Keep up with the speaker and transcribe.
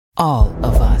All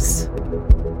of us.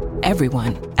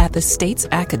 Everyone at the state's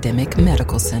academic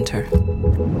medical center.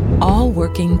 All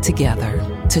working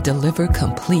together to deliver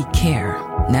complete care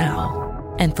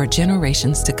now and for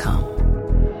generations to come.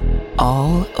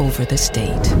 All over the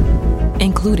state,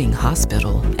 including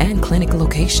hospital and clinic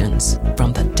locations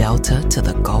from the Delta to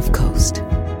the Gulf Coast.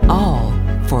 All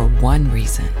for one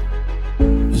reason.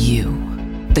 You,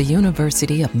 the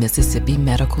University of Mississippi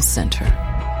Medical Center.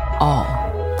 All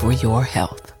for your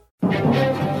health.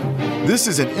 This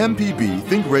is an MPB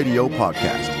Think Radio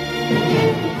podcast.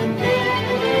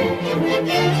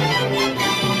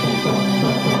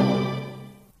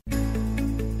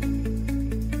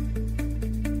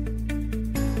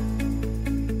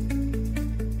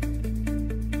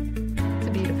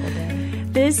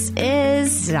 This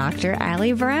is Dr.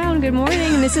 Allie Brown. Good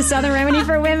morning. This is Southern Remedy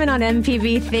for Women on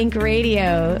MPB Think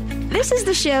Radio. This is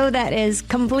the show that is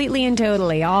completely and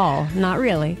totally all, not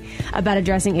really, about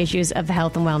addressing issues of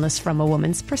health and wellness from a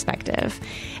woman's perspective.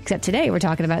 Except today we're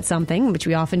talking about something, which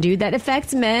we often do, that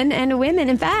affects men and women.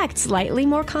 In fact, slightly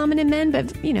more common in men,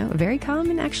 but, very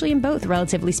common actually in both,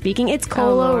 relatively speaking. It's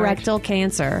colorectal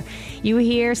cancer. You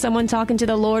hear someone talking to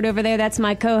the Lord over there. That's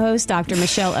my co-host, Dr.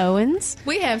 Michelle Owens.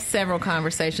 We have several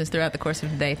conversations throughout the course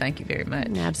of the day. Thank you very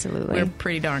much. Absolutely. We're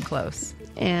pretty darn close.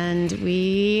 And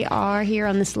we are here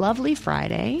on this lovely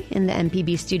Friday in the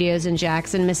MPB studios in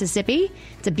Jackson, Mississippi.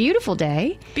 It's a beautiful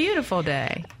day. Beautiful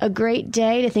day. A great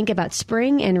day to think about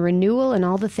spring and renewal and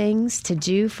all the things to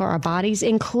do for our bodies,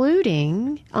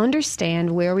 including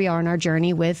understand where we are in our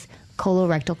journey with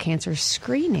colorectal cancer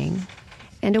screening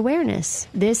and awareness.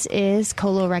 This is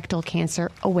Colorectal Cancer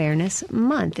Awareness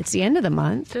Month. It's the end of the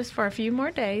month. Just for a few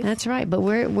more days. That's right, but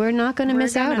we're not going to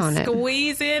miss out on it.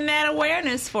 Squeeze in that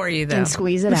awareness for you, though. And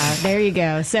squeeze it out. There you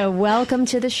go. So welcome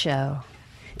to the show.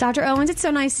 Dr. Owens, it's so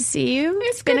nice to see you.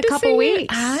 It's been a couple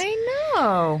weeks. I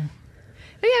know.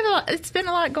 It's been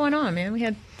a lot going on, man. We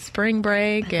had spring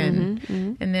break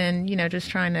and then,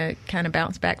 just trying to kind of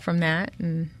bounce back from that.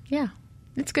 And, yeah,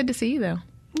 it's good to see you, though.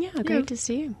 Yeah, great to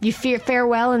see you. You fare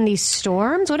well in these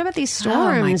storms? What about these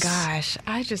storms? Oh, my gosh.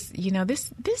 I just,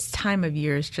 this time of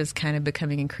year is just kind of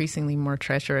becoming increasingly more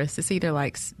treacherous. It's either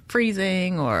like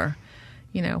freezing or,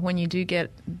 when you do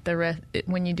get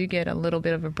when you do get a little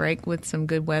bit of a break with some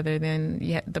good weather,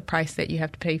 then the price that you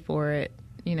have to pay for it,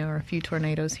 are a few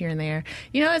tornadoes here and there.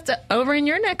 It's over in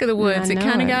your neck of the woods. It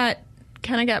kind of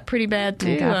got pretty bad too.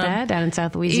 It got bad down in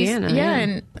South Louisiana.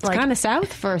 And it's kind of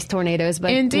south for tornadoes,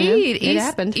 but indeed, it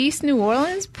happened. East New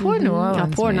Orleans, poor New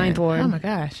Orleans, poor Ninth Ward. Oh my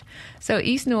gosh! So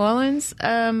East New Orleans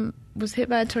was hit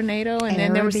by a tornado, and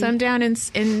then there were some down in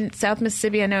South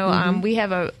Mississippi. I know we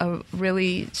have a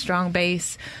really strong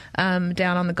base down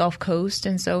on the Gulf Coast,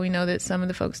 and so we know that some of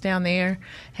the folks down there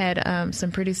had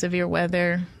some pretty severe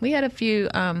weather. We had a few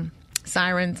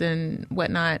sirens and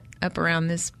whatnot up around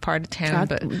this part of town,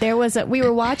 but we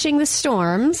were watching the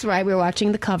storms, right? We were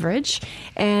watching the coverage,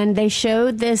 and they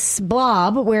showed this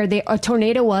blob where a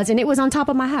tornado was, and it was on top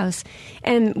of my house.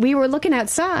 And we were looking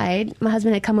outside. My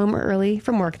husband had come home early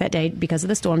from work that day because of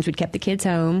the storms. We'd kept the kids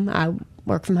home. I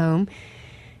work from home.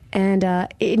 And,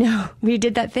 we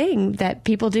did that thing that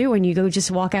people do when you go just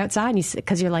walk outside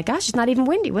because you're like, gosh, it's not even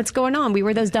windy. What's going on? We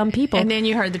were those dumb people. And then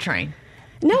you heard the train.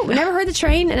 No, we never heard the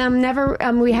train,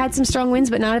 and we had some strong winds,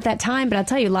 but not at that time. But I'll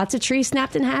tell you, lots of trees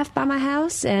snapped in half by my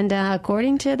house, and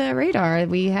according to the radar,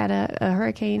 we had a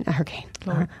hurricane.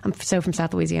 I'm so from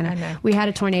South Louisiana. I know. We had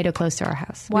a tornado close to our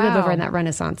house. Wow. We live over in that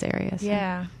Renaissance area. So.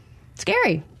 Yeah.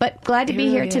 Scary, but glad to be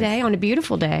here today on a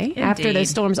beautiful day. Indeed. After those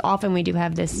storms, often we do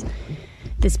have this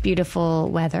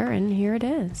beautiful weather, and here it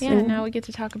is. Yeah, now we get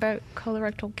to talk about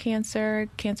colorectal cancer,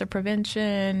 cancer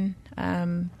prevention.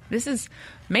 This is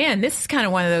kind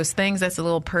of one of those things that's a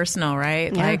little personal,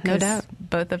 right? Yeah, no doubt.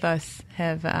 Both of us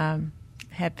have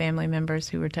had family members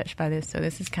who were touched by this, so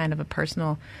this is kind of a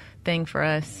personal thing for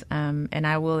us. And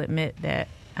I will admit that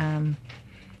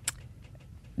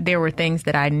there were things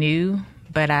that I knew,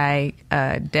 but I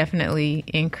definitely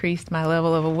increased my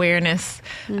level of awareness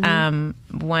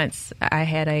once I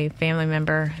had a family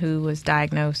member who was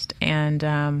diagnosed.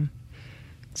 And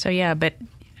but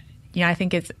I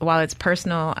think while it's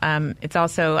personal, it's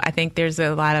also, I think there's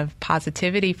a lot of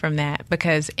positivity from that,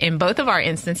 because in both of our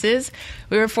instances,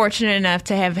 we were fortunate enough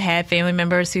to have had family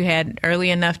members who had early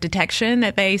enough detection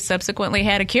that they subsequently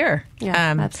had a cure.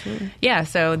 Yeah, absolutely. Yeah,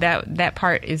 so that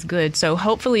part is good. So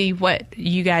hopefully what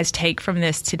you guys take from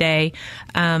this today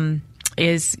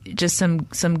is just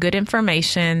some good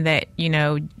information that,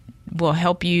 will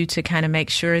help you to kind of make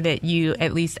sure that you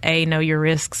at least A, know your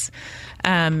risks,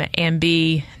 and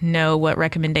B, know what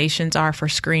recommendations are for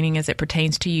screening as it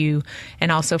pertains to you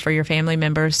and also for your family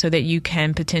members, so that you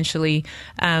can potentially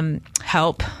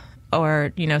help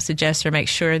or, suggest or make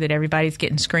sure that everybody's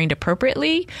getting screened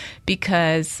appropriately.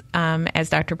 Because as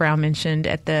Dr. Brown mentioned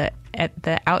at the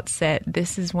outset,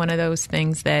 this is one of those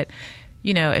things that,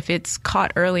 if it's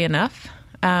caught early enough,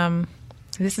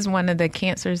 this is one of the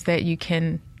cancers that you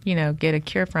can, get a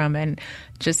cure from. And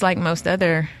just like most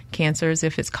other cancers,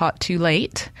 if it's caught too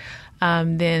late,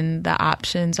 then the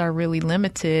options are really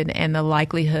limited and the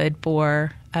likelihood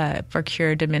for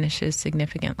cure diminishes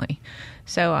significantly.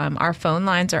 So our phone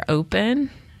lines are open.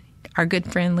 Our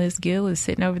good friend Liz Gill is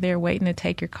sitting over there waiting to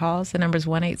take your calls. The number is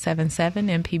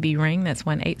 1-877-MPB-RING. That's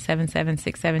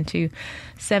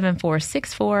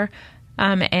 1-877-672-7464.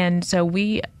 And so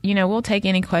we'll take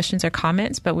any questions or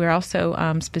comments, but we're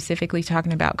also specifically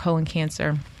talking about colon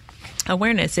cancer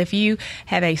awareness. If you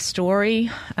have a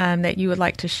story that you would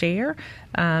like to share,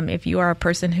 if you are a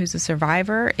person who's a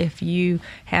survivor, if you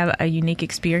have a unique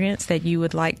experience that you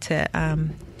would like to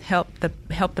help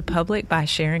the public by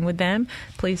sharing with them,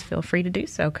 please feel free to do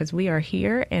so, because we are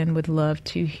here and would love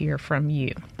to hear from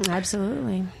you.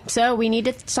 Absolutely. So we need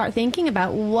to start thinking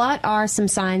about what are some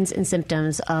signs and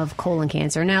symptoms of colon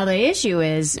cancer. Now, the issue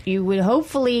is you would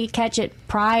hopefully catch it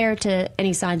prior to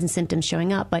any signs and symptoms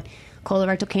showing up, but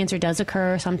colorectal cancer does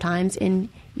occur sometimes in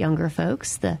younger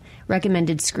folks. The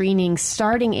recommended screening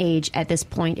starting age at this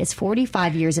point is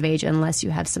 45 years of age, unless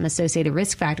you have some associated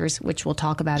risk factors, which we'll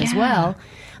talk about as well.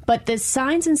 But the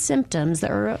signs and symptoms that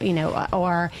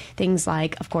are things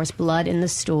like, of course, blood in the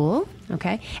stool,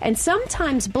 okay? And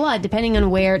sometimes blood, depending on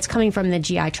where it's coming from in the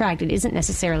GI tract, it isn't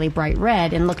necessarily bright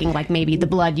red and looking like maybe the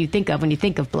blood you think of when you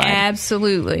think of blood.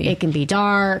 Absolutely. It can be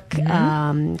dark,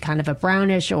 kind of a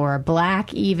brownish or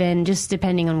black even, just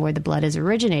depending on where the blood is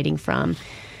originating from.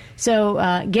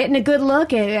 So getting a good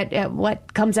look at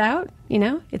what comes out,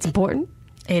 it's important.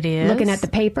 It is. Looking at the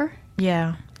paper.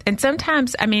 Yeah. And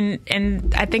sometimes,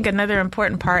 and I think another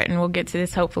important part, and we'll get to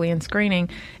this hopefully in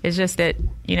screening, is just that,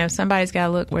 somebody's got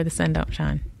to look where the sun don't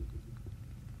shine.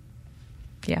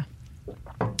 Yeah.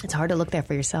 It's hard to look there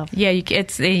for yourself. Yeah,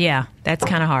 that's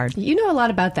kind of hard. You know a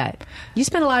lot about that. You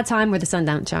spend a lot of time where the sun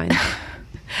don't shine.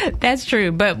 That's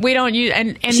true, but we don't use.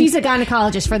 And she's a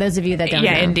gynecologist. For those of you that don't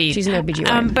know, indeed, she's an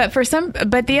OBGYN.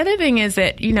 But the other thing is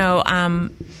that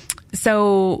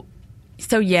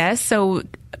so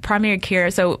primary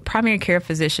care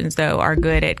physicians though are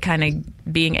good at kind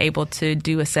of being able to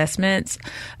do assessments,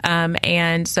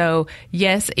 and so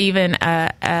yes, even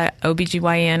a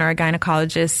OBGYN or a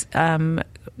gynecologist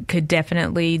could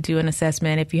definitely do an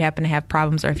assessment if you happen to have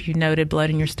problems or if you noted blood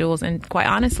in your stools. And quite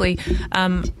honestly,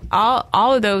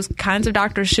 all of those kinds of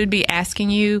doctors should be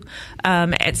asking you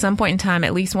at some point in time,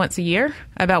 at least once a year,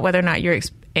 about whether or not you're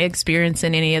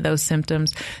experiencing any of those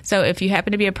symptoms. So if you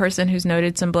happen to be a person who's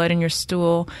noted some blood in your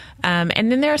stool,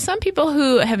 and then there are some people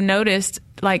who have noticed,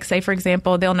 like, say, for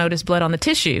example, they'll notice blood on the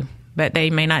tissue, but they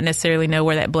may not necessarily know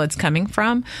where that blood's coming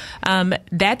from.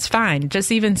 That's fine.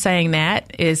 Just even saying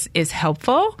that is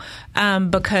helpful,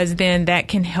 because then that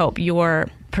can help your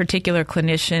particular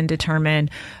clinician determine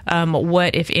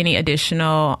what, if any,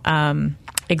 additional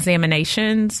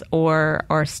examinations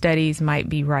or studies might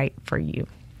be right for you.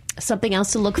 Something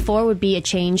else to look for would be a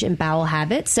change in bowel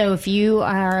habits. So if you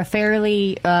are a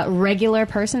fairly regular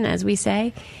person, as we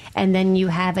say, and then you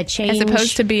have a change... As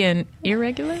opposed to being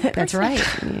irregular person? That's right.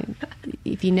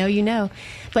 If you know, you know.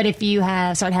 But if you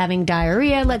start having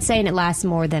diarrhea, let's say, and it lasts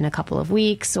more than a couple of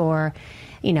weeks, or,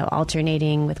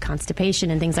 alternating with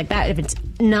constipation and things like that, if it's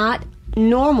not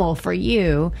normal for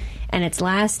you and it's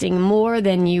lasting more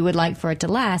than you would like for it to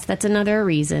last, that's another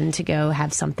reason to go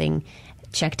have something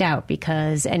checked out,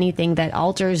 because anything that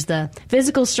alters the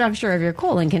physical structure of your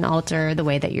colon can alter the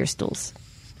way that your stools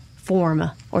form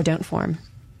or don't form.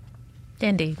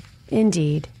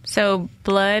 Indeed. So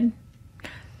blood,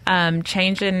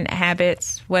 change in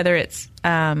habits, whether it's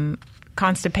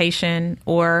constipation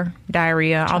or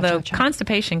diarrhea, although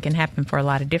constipation can happen for a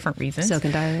lot of different reasons. So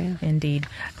can diarrhea. Indeed.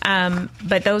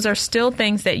 But those are still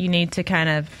things that you need to kind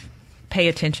of pay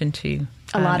attention to.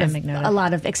 A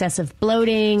lot of excessive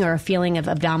bloating or a feeling of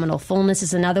abdominal fullness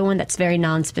is another one that's very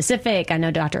nonspecific. I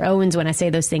know Dr. Owens, when I say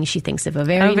those things, she thinks of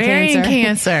ovarian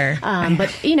cancer.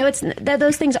 But it's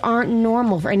those things aren't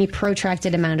normal for any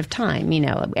protracted amount of time.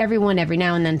 Everyone every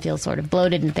now and then feels sort of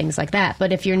bloated and things like that.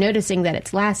 But if you're noticing that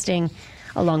it's lasting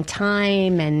a long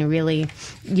time and really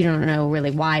you don't know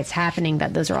really why it's happening,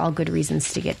 that those are all good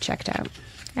reasons to get checked out.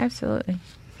 Absolutely.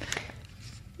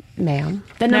 Ma'am.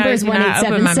 The number is you know, I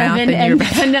opened my mouth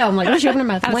 1877. No, I'm like, oh, she opened her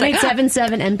mouth. I was like,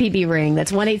 1877 MPB ring.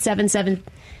 That's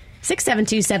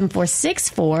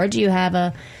 1-877-672-7464. Do you have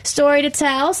a story to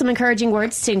tell? Some encouraging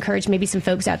words to encourage maybe some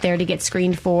folks out there to get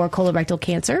screened for colorectal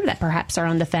cancer that perhaps are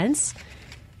on the fence?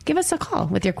 Give us a call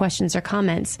with your questions or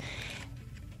comments.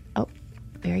 Oh,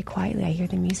 very quietly, I hear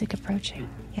the music approaching.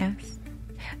 Yes.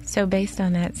 So based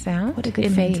on that sound, what a good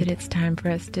it fade. means that it's time for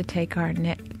us to take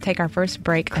our first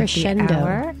break Crescendo. of the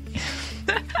hour.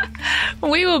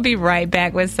 We will be right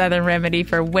back with Southern Remedy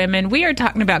for Women. We are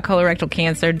talking about colorectal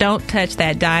cancer. Don't touch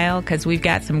that dial because we've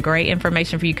got some great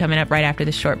information for you coming up right after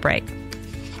this short break.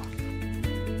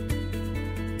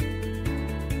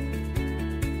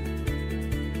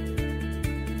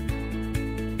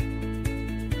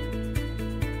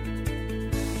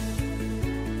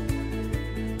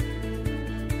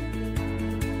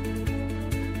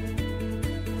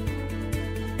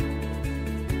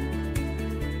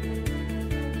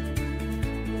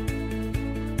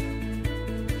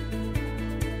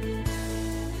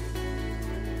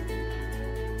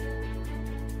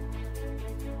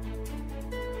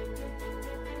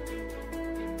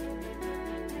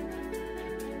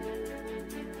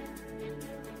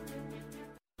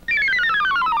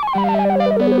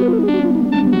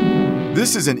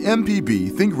 This is an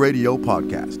MPB Think Radio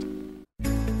podcast.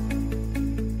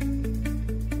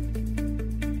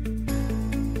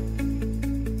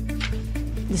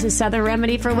 This is Southern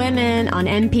Remedy for Women on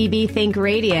MPB Think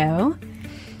Radio.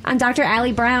 I'm Dr.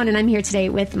 Allie Brown, and I'm here today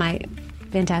with my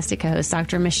fantastic co-host,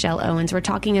 Dr. Michelle Owens. We're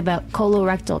talking about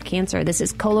colorectal cancer. This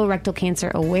is Colorectal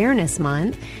Cancer Awareness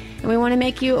Month, and we want to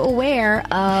make you aware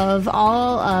of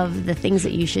all of the things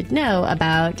that you should know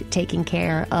about taking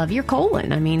care of your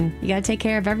colon. I mean, you got to take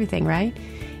care of everything, right?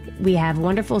 We have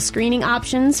wonderful screening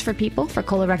options for people for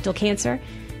colorectal cancer.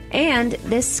 And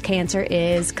this cancer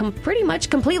is pretty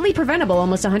much completely preventable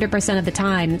almost 100% of the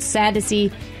time. It's sad to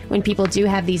see when people do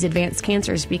have these advanced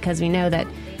cancers because we know that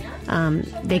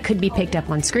they could be picked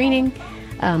up on screening.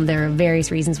 There are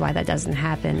various reasons why that doesn't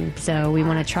happen. So we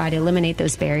want to try to eliminate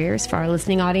those barriers for our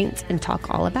listening audience and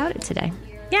talk all about it today.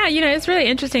 Yeah, you know, it's really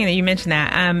interesting that you mentioned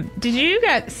that. Did you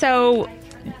guys, so,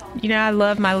 you know, I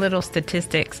love my little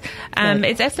statistics. Right.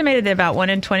 It's estimated that about 1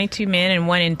 in 22 men and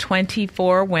 1 in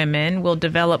 24 women will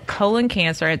develop colon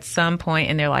cancer at some point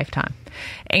in their lifetime.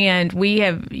 And we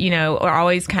have, you know, are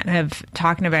always kind of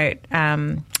talking about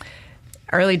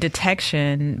early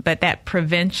detection, but that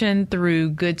prevention through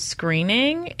good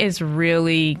screening is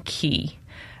really key.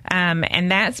 And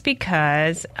that's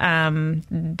because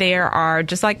there are,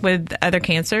 just like with other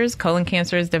cancers, colon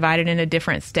cancer is divided into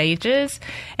different stages.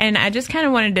 And I just kind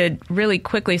of wanted to really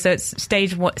quickly, so it's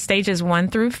stages 1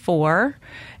 through 4.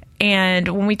 And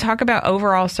when we talk about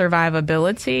overall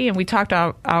survivability, and we talked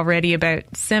already about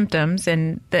symptoms,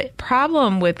 and the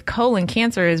problem with colon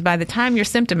cancer is by the time you're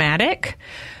symptomatic,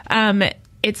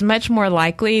 it's much more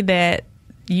likely that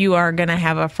you are going to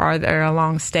have a farther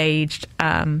along staged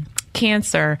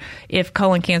cancer if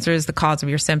colon cancer is the cause of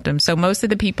your symptoms. So most of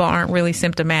the people aren't really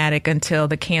symptomatic until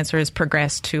the cancer has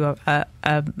progressed to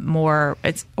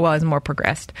is more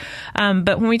progressed.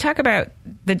 But when we talk about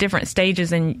the different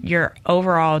stages and your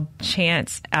overall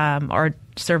chance or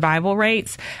survival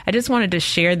rates, I just wanted to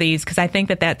share these because I think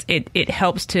that it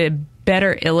helps to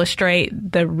better illustrate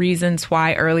the reasons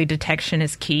why early detection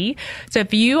is key. So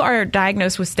if you are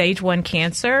diagnosed with stage 1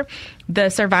 cancer, the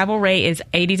survival rate is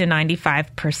 80 to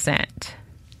 95%.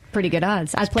 Pretty good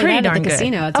odds. I played that at the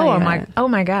casino. I'll tell you oh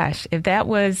my gosh. If that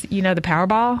was, you know, the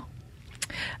Powerball.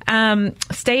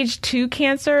 Stage 2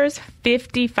 cancers,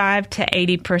 55 to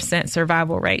 80%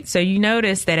 survival rate. So you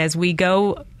notice that as we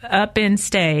go up in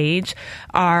stage,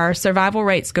 our survival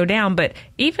rates go down. But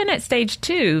even at stage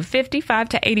 2, 55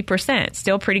 to 80%,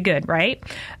 still pretty good, right?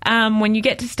 When you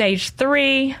get to stage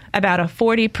 3, about a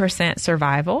 40%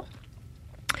 survival.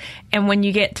 And when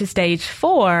you get to stage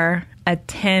 4, a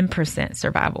 10%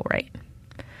 survival rate.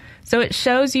 So it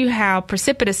shows you how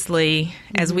precipitously,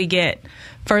 as we get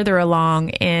further along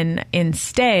in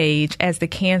stage, as the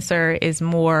cancer is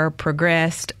more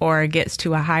progressed or gets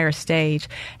to a higher stage,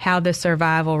 how the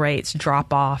survival rates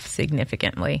drop off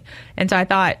significantly. And so I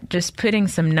thought just putting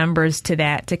some numbers to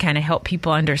that to kind of help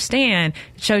people understand,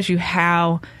 it shows you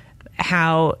how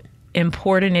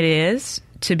important it is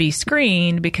to be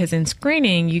screened, because in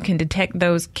screening you can detect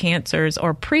those cancers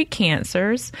or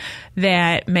precancers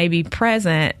that may be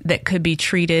present that could be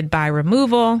treated by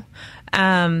removal.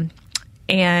 And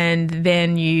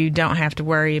then you don't have to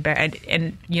worry about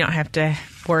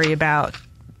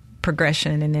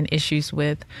progression and then issues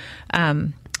with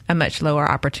a much lower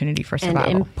opportunity for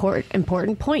survival. And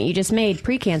important point you just made,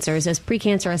 precancers. As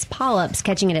precancerous polyps,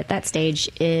 catching it at that stage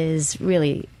is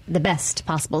really the best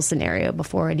possible scenario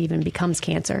before it even becomes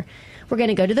cancer. We're going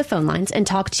to go to the phone lines and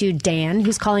talk to Dan,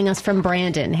 who's calling us from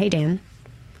Brandon. Hey, Dan.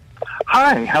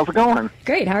 Hi, how's it going?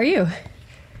 Great, how are you?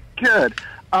 Good.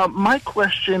 My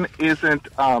question isn't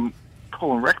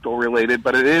colorectal related,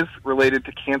 but it is related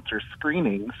to cancer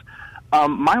screenings.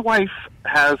 My wife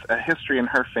has a history in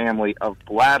her family of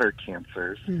bladder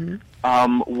cancers.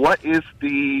 Mm-hmm. What is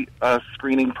the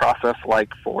screening process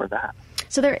like for that?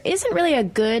 So there isn't really a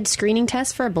good screening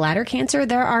test for bladder cancer.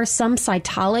 There are some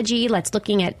cytology that's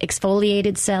looking at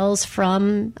exfoliated cells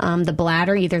from the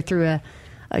bladder, either through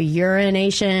a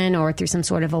urination or through some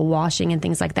sort of a washing and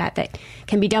things like that that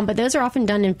can be done. But those are often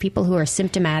done in people who are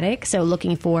symptomatic, so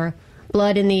looking for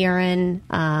blood in the urine,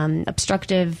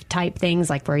 obstructive type things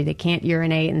like where they can't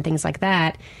urinate and things like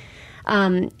that.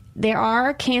 There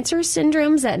are cancer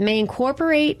syndromes that may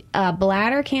incorporate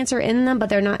bladder cancer in them, but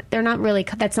they're not really.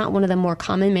 That's not one of the more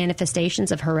common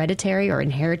manifestations of hereditary or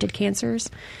inherited cancers.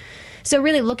 So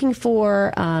really looking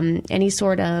for any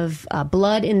sort of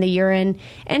blood in the urine.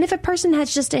 And if a person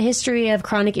has just a history of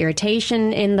chronic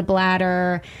irritation in the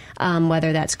bladder,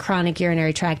 whether that's chronic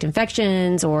urinary tract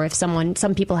infections, or if some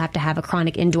people have to have a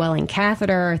chronic indwelling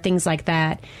catheter, things like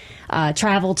that,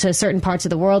 travel to certain parts of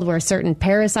the world where certain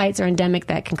parasites are endemic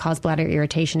that can cause bladder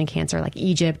irritation and cancer, like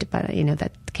Egypt, but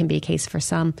that can be a case for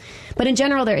some. But in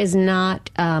general, there is not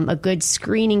a good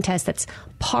screening test that's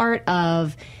part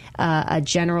of a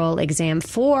general exam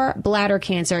for bladder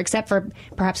cancer, except for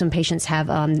perhaps when patients have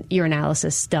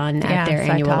urinalysis done at their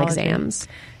annual exams.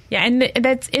 Yeah, and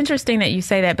that's interesting that you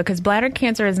say that, because bladder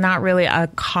cancer is not really a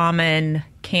common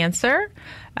cancer.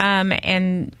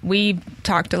 And we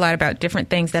talked a lot about different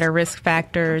things that are risk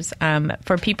factors.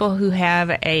 For people who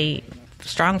have a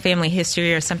strong family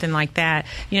history or something like that,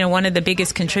 one of the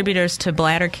biggest contributors to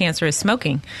bladder cancer is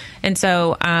smoking. And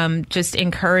so just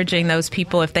encouraging those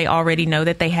people, if they already know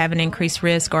that they have an increased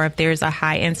risk, or if there's a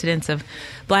high incidence of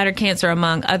bladder cancer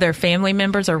among other family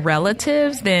members or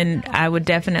relatives, then I would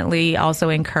definitely also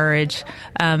encourage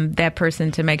that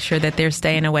person to make sure that they're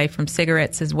staying away from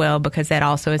cigarettes as well, because that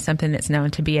also is something that's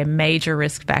known to be a major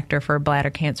risk factor for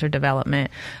bladder cancer development.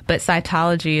 But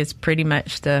cytology is pretty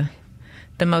much the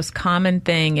most common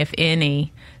thing, if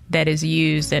any, that is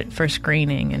used for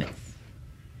screening.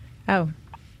 And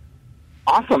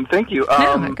awesome, thank you.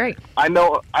 Great. I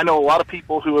know a lot of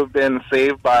people who have been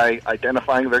saved by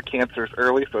identifying their cancers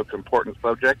early, so it's an important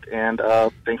subject. And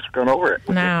thanks for going over it.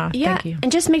 Thank you.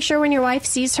 And just make sure when your wife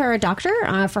sees her doctor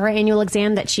for her annual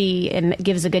exam that she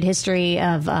gives a good history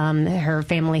of her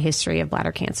family history of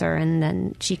bladder cancer, and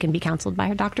then she can be counseled by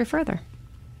her doctor further.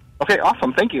 Okay,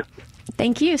 awesome. Thank you.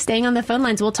 Thank you. Staying on the phone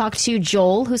lines, we'll talk to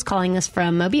Joel, who's calling us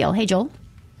from Mobile. Hey, Joel.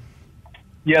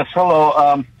 Yes,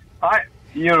 hello.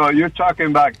 You're talking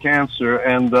about cancer,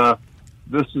 and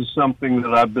this is something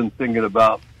that I've been thinking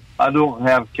about. I don't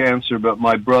have cancer, but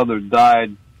my brother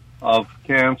died of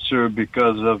cancer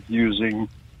because of using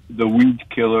the weed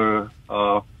killer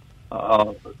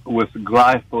with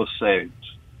glyphosate.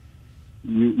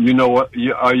 You know what?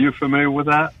 Are you familiar with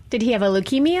that? Did he have a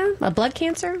leukemia, a blood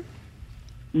cancer?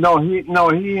 No,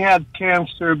 he had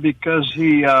cancer because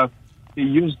he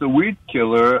used the weed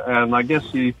killer, and I guess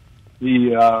he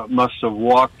must have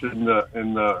walked in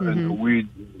the weed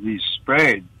he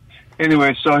sprayed.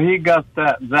 Anyway, so he got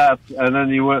that, and then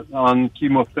he went on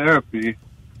chemotherapy,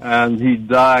 and he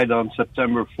died on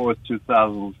September 4th,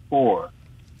 2004.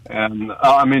 And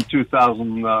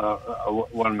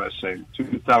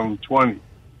 2020.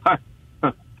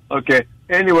 Okay.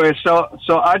 Anyway,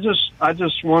 so I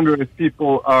just wonder if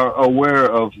people are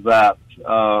aware of that,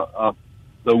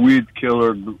 the weed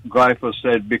killer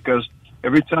glyphosate, because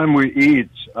every time we eat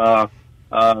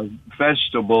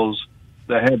vegetables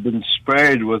that have been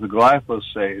sprayed with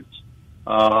glyphosate,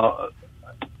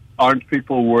 aren't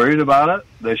people worried about it?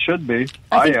 They should be.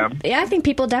 I am. Yeah, I think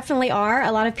people definitely are.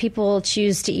 A lot of people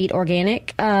choose to eat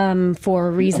organic for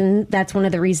a reason. That's one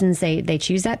of the reasons they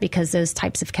choose that, because those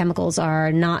types of chemicals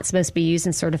are not supposed to be used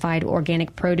in certified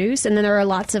organic produce. And then there are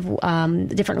lots of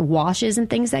different washes and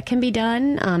things that can be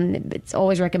done. It's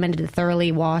always recommended to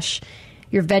thoroughly wash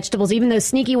your vegetables, even those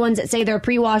sneaky ones that say they're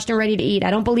pre-washed and ready to eat. I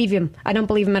don't believe them. I don't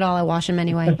believe them at all. I wash them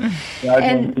anyway.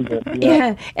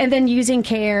 And then using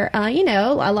care.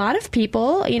 A lot of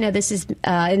people, this is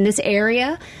in this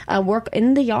area, work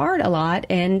in the yard a lot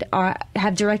and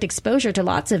have direct exposure to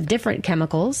lots of different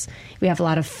chemicals. We have a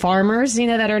lot of farmers,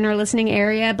 that are in our listening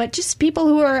area, but just people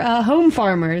who are home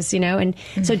farmers, and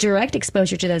so direct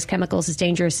exposure to those chemicals is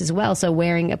dangerous as well. So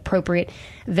wearing appropriate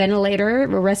ventilator,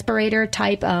 respirator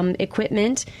type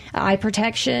equipment, eye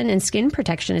protection, and skin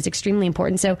protection is extremely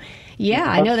important. So,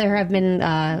 I know there have been.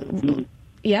 Go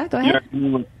ahead.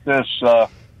 With this,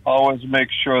 always make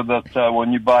sure that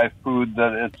when you buy food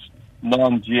that it's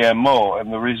non-GMO,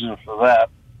 and the reason for that,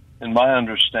 in my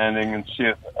understanding, and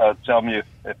tell me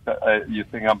if you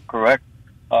think I'm correct,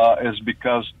 is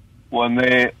because when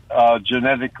they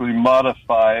genetically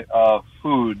modify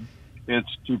food,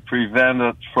 it's to prevent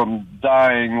it from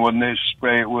dying when they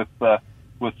spray it with the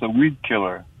weed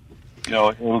killer.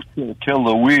 It'll kill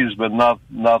the weeds, but not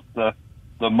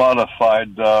the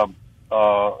modified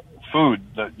food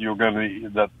that you're going to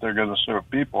eat, that they're going to serve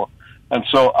people. And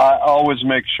so I always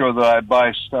make sure that I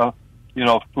buy stuff,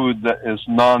 food that is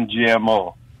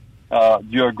non-GMO. Do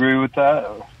you agree with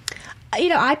that?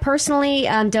 I personally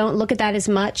don't look at that as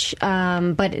much,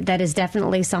 but that is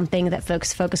definitely something that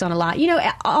folks focus on a lot.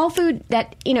 All food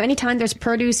that, anytime there's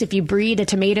produce, if you breed a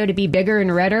tomato to be bigger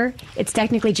and redder, it's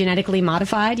technically genetically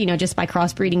modified, just by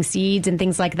crossbreeding seeds and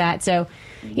things like that. So,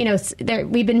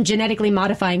 we've been genetically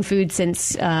modifying food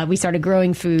since we started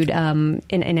growing food in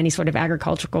any sort of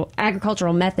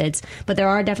agricultural methods. But there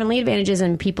are definitely advantages,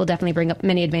 and people definitely bring up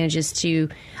many advantages to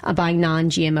buying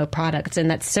non-GMO products. And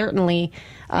that's certainly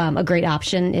a great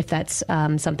option if that's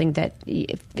something that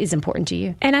is important to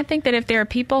you. And I think that if there are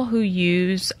people who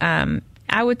use,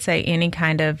 I would say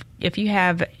if you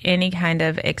have any kind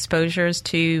of exposures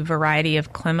to variety of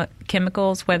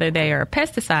chemicals, whether they are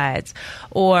pesticides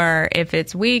or if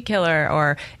it's weed killer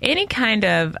or any kind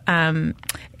of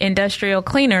industrial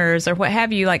cleaners or what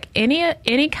have you, like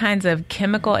any kinds of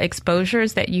chemical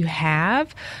exposures that you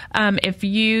have, if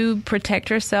you protect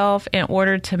yourself in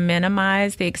order to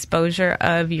minimize the exposure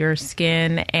of your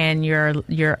skin and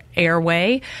your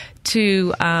airway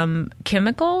to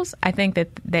chemicals, I think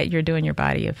that you're doing your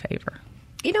body a favor.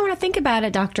 When I think about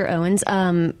it, Dr. Owens,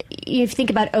 if you think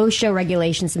about OSHA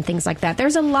regulations and things like that,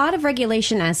 there's a lot of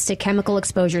regulation as to chemical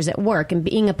exposures at work. And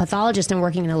being a pathologist and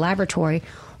working in a laboratory,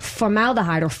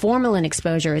 formaldehyde or formalin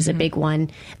exposure is a big one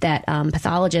that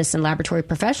pathologists and laboratory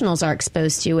professionals are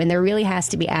exposed to. And there really has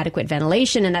to be adequate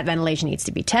ventilation, and that ventilation needs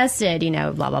to be tested,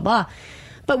 blah, blah, blah.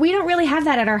 But we don't really have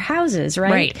that at our houses,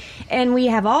 right? And we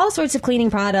have all sorts of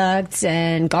cleaning products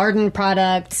and garden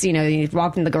products. You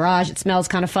walk in the garage, it smells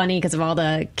kind of funny because of all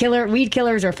the weed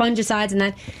killers or fungicides and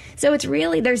that. So it's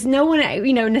really, there's no one,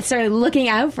 necessarily looking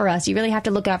out for us. You really have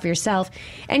to look out for yourself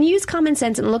and use common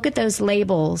sense and look at those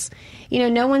labels.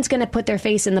 No one's going to put their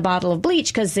face in the bottle of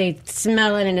bleach because they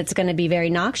smell it and it's going to be very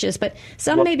noxious. But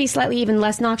some may be slightly even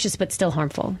less noxious but still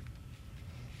harmful.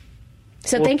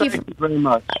 So thank you very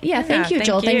much. Yeah, thank you,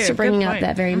 Joel. Thanks for bringing up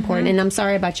that. Very important. And I'm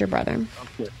sorry about your brother.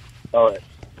 Okay. All right.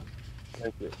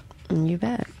 Thank you. You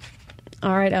bet.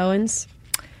 All right, Owens.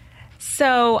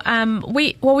 So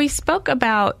we spoke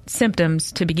about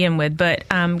symptoms to begin with, but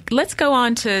let's go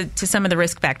on to some of the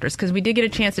risk factors, because we did get a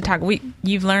chance to talk.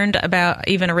 You've learned about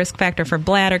even a risk factor for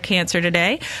bladder cancer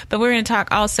today, but we're going to talk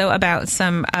also about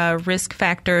some risk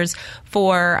factors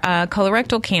for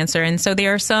colorectal cancer. And so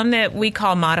there are some that we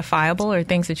call modifiable, or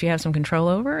things that you have some control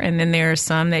over, and then there are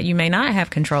some that you may not have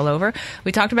control over.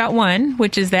 We talked about one,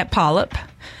 which is that polyp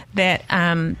that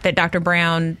Dr.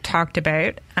 Brown talked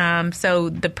about. So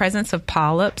the presence of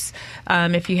polyps,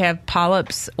 if you have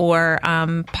polyps or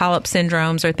polyp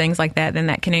syndromes or things like that, then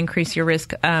that can increase your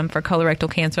risk for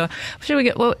colorectal cancer.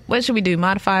 What should we do,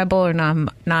 modifiable or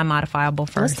non-modifiable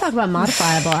first? Let's talk about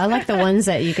modifiable. I like the ones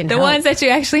that you can The help. ones that you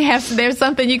actually have, there's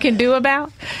something you can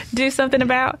do something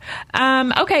about.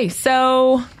 Okay,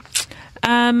 so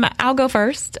I'll go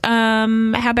first.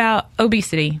 How about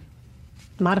obesity?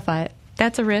 Modify it.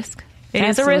 That's a risk. It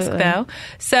is a risk, though.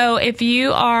 So if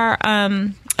you are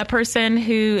a person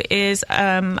who is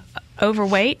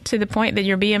overweight to the point that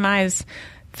your BMI is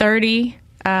 30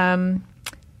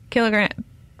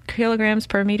 kilograms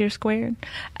per meter squared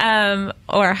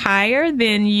or higher,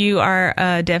 then you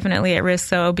are definitely at risk.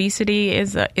 So obesity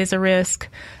is a risk.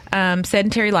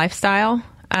 Sedentary lifestyle.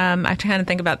 I kind of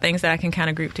think about things that I can kind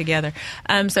of group together.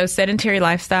 So sedentary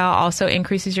lifestyle also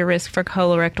increases your risk for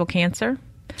colorectal cancer.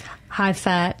 High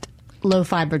fat. low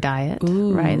fiber diet,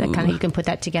 right? That kind of, you can put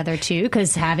that together too,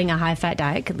 because having a high fat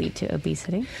diet could lead to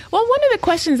obesity. Well, one of the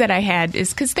questions that I had is,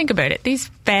 because think about it, these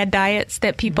fad diets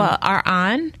that people are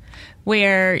on,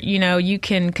 where, you know, you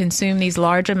can consume these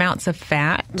large amounts of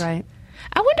fat. Right.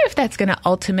 I wonder if that's going to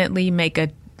ultimately make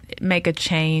a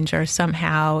change or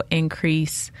somehow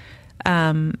increase,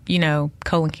 you know,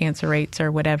 colon cancer rates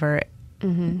or whatever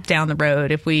down the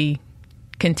road if we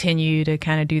continue to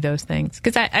kind of do those things.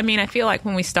 Because I mean, I feel like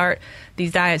when we start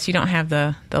these diets, you don't have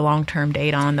the long-term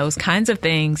data on those kinds of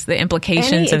things, the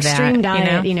implications of that. Any extreme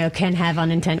diet, you know, can have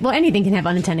unintended, well, anything can have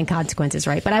unintended consequences,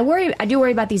 right? But I do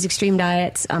worry about these extreme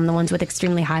diets, the ones with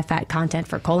extremely high fat content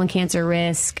for colon cancer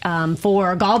risk,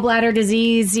 for gallbladder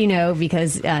disease, you know,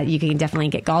 because you can definitely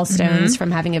get gallstones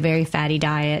from having a very fatty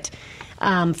diet.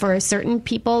 For certain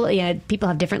people, people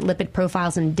have different lipid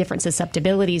profiles and different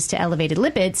susceptibilities to elevated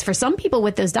lipids. For some people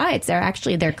with those diets, their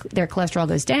cholesterol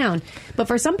goes down. But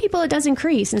for some people, it does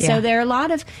increase. And so there are a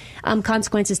lot of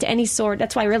consequences to any sort.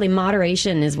 That's why really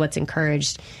moderation is what's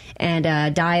encouraged. And a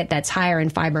diet that's higher in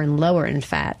fiber and lower in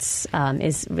fats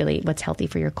is really what's healthy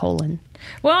for your colon.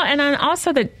 Well, and then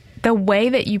also the way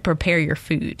that you prepare your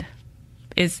food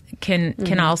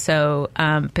can also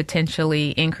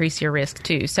potentially increase your risk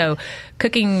too. So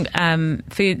cooking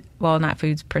food, well, not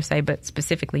foods per se, but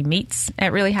specifically meats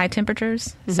at really high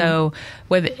temperatures. So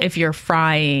if you're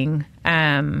frying,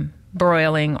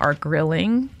 broiling, or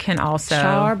grilling can also...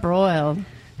 Charbroiled.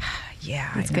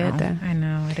 Yeah, it's good though. I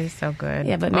know, it is so good.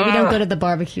 Yeah, but maybe don't go to the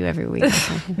barbecue every week.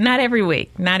 Not every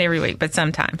week, but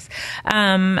sometimes.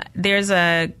 There's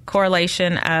a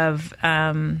correlation of...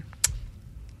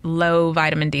 low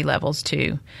vitamin D levels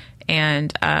too,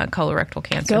 and colorectal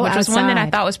cancer, which was one that I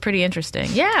thought was pretty interesting.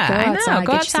 Yeah, I know.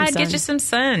 Go outside, get you some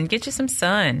sun. Get you some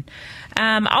sun.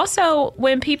 Also,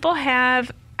 when people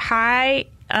have high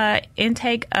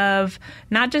intake of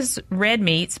not just red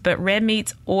meats, but red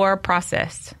meats or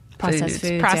processed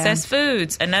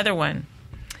foods, another one.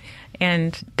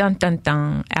 And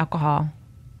alcohol.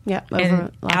 Yeah,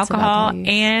 and alcohol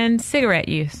and cigarette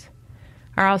use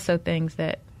are also things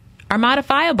that are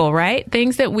modifiable, right?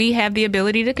 Things that we have the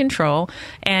ability to control,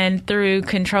 and through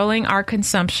controlling our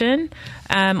consumption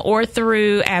or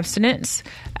through abstinence,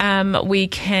 we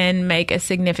can make a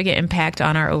significant impact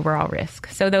on our overall risk.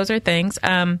 So those are things.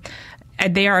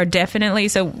 There are definitely,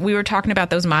 so we were talking about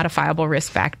those modifiable risk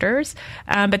factors,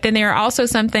 but then there are also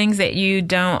some things that you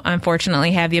don't,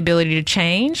 unfortunately, have the ability to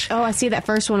change. Oh, I see that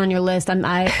first one on your list.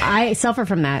 I suffer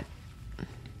from that.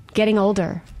 Getting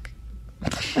older.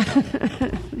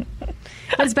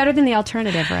 It's better than the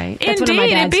alternative, right? That's Indeed, one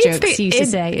of my dad's jokes. He used to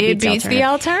say it beats the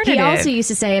alternative. He also used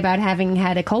to say about having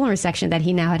had a colon resection that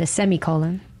he now had a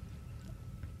semicolon.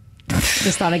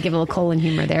 Just thought I'd give a little colon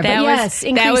humor there. But yes,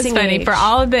 that was funny age. for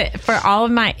all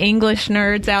of my English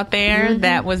nerds out there.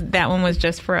 That one was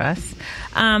just for us.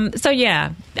 So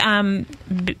yeah,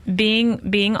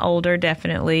 being older,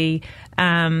 definitely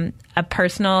a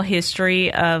personal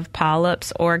history of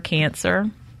polyps or cancer.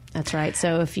 That's right.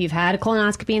 So if you've had a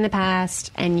colonoscopy in the past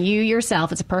and you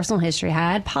yourself, it's a personal history,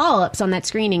 had polyps on that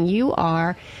screening, you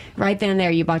are right then and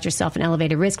there. You brought yourself an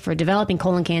elevated risk for developing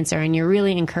colon cancer, and you're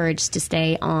really encouraged to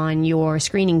stay on your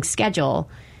screening schedule,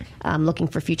 looking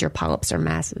for future polyps or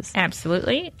masses.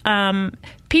 Absolutely.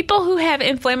 People who have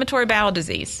inflammatory bowel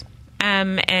disease.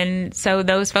 And so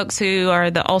those folks who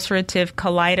are the ulcerative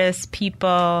colitis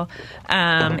people,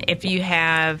 if you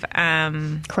have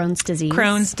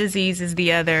Crohn's disease is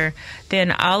the other,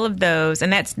 then all of those,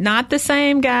 and that's not the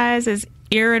same, guys, as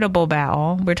irritable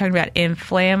bowel. We're talking about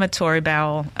inflammatory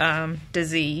bowel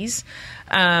disease.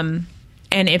 And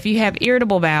if you have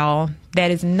irritable bowel, that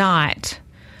is not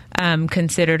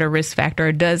considered a risk factor,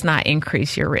 or does not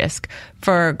increase your risk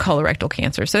for colorectal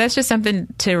cancer. So that's just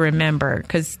something to remember,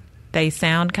 because they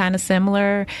sound kind of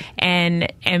similar,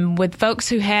 and with folks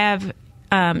who have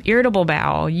irritable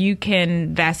bowel, you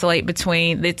can vacillate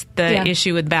between, it's the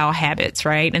issue with bowel habits,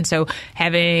 right? And so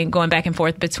going back and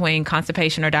forth between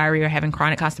constipation or diarrhea, or having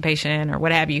chronic constipation or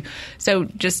what have you. So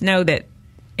just know that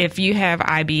if you have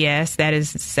IBS, that is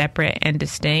separate and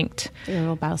distinct.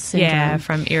 Irritable bowel syndrome. Yeah,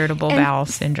 from irritable bowel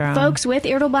syndrome. Folks with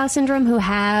irritable bowel syndrome who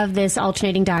have this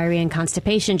alternating diarrhea and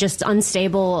constipation, just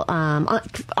unstable,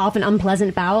 often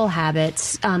unpleasant bowel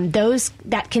habits, those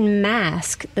that can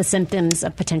mask the symptoms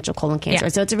of potential colon cancer. Yeah.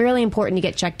 So it's really important to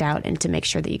get checked out and to make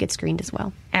sure that you get screened as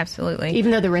well. Absolutely. Even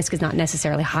though the risk is not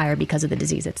necessarily higher because of the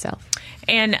disease itself.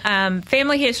 And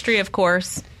family history, of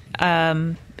course,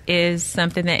 is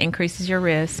something that increases your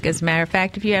risk. As a matter of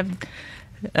fact, if you have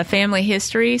a family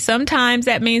history, sometimes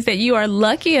that means that you are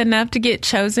lucky enough to get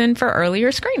chosen for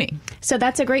earlier screening. So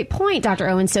that's a great point, Dr.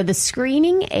 Owen. So the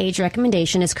screening age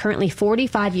recommendation is currently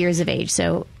 45 years of age.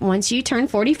 So once you turn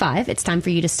 45, it's time for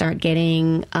you to start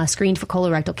getting screened for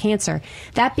colorectal cancer.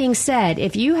 That being said,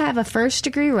 if you have a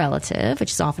first-degree relative,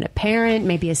 which is often a parent,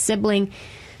 maybe a sibling,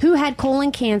 who had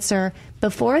colon cancer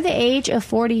before the age of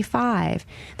 45,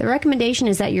 the recommendation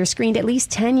is that you're screened at least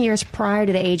 10 years prior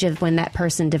to the age of when that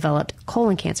person developed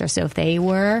colon cancer. So if they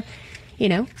were,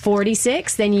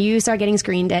 46, then you start getting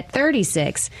screened at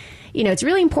 36. It's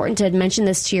really important to mention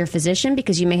this to your physician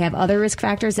because you may have other risk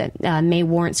factors that may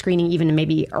warrant screening even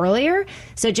maybe earlier.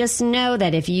 So just know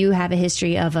that if you have a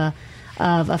history of a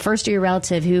first-degree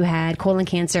relative who had colon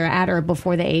cancer at or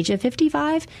before the age of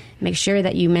 55, make sure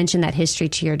that you mention that history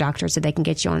to your doctor so they can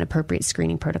get you on an appropriate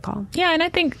screening protocol. Yeah, and I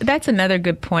think that's another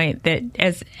good point that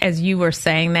as you were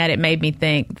saying that, it made me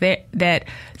think that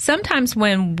sometimes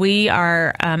when we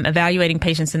are evaluating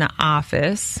patients in the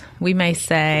office, we may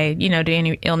say, do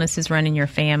any illnesses run in your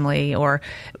family or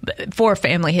for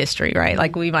family history, right?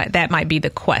 Like that might be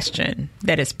the question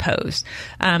that is posed.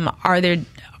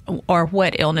 Or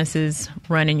what illnesses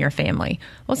run in your family?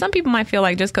 Well, some people might feel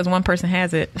like just because one person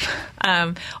has it,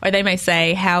 or they may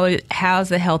say, how's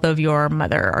the health of your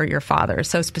mother or your father?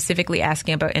 So specifically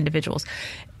asking about individuals.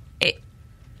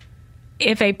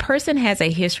 If a person has a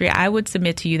history, I would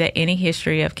submit to you that any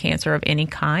history of cancer of any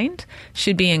kind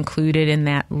should be included in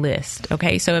that list.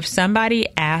 Okay, so if somebody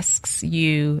asks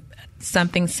you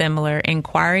something similar,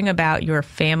 inquiring about your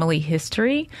family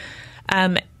history,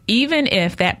 even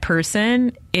if that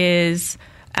person is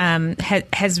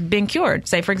has been cured,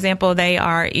 say for example they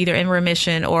are either in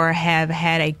remission or have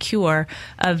had a cure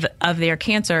of their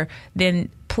cancer, then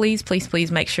please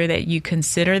make sure that you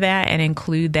consider that and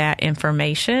include that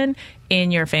information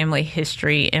in your family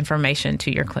history information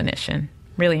to your clinician.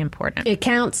 Really important. It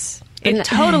counts. It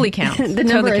totally counts. The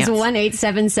number is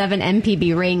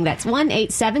 1-877-MPB-RING. That's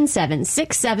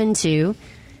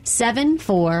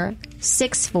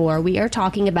 1-877-672-7464. We are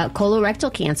talking about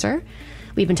colorectal cancer.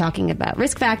 We've been talking about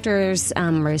risk factors.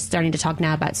 We're starting to talk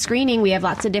now about screening. We have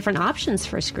lots of different options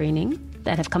for screening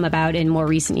that have come about in more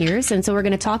recent years. And so we're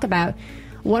going to talk about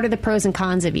what are the pros and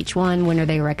cons of each one, when are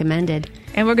they recommended.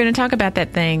 And we're going to talk about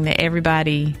that thing that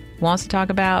everybody wants to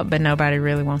talk about, but nobody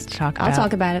really wants to talk about. I'll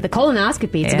talk about it. The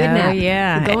colonoscopy. It's a good nap.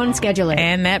 Yeah. Go and schedule it.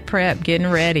 And that prep, getting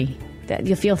ready.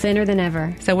 You'll feel thinner than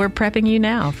ever. So we're prepping you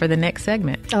now for the next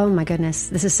segment. Oh, my goodness.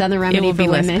 This is Southern Remedy for Women. It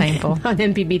will be less painful. On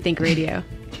MPB Think Radio.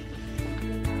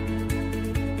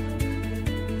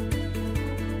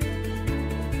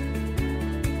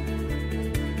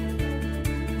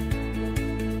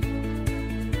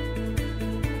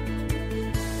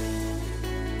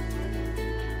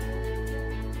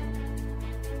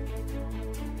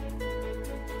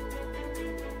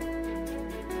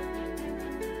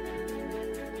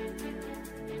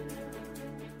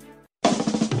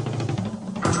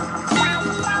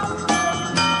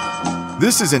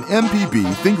 This is an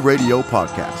MPB Think Radio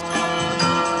podcast.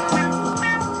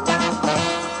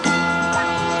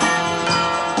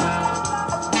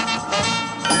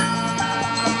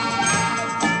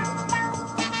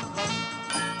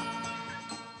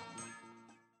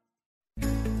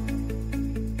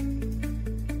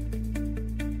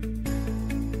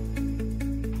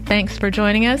 Thanks for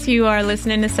joining us. You are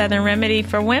listening to Southern Remedy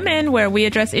for Women, where we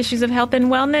address issues of health and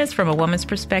wellness from a woman's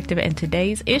perspective. And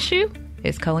today's issue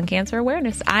is colon cancer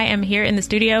awareness. I am here in the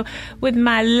studio with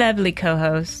my lovely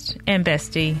co-host and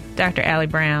bestie, Dr. Allie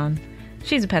Brown.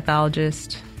 She's a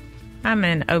pathologist. I'm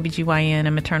an OBGYN,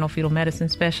 a maternal fetal medicine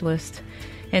specialist.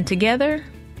 And together,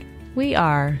 we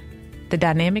are the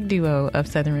dynamic duo of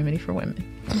Southern Remedy for Women.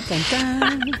 Dun,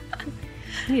 dun.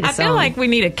 I feel like we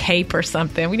need a cape or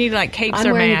something. We need like capes or masks.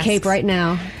 I'm wearing a cape right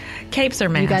now. Capes or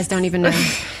masks. You guys don't even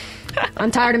know. I'm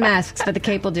tired of masks, but the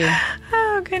cape will do.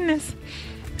 Oh, goodness.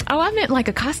 Oh, I meant like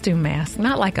a costume mask,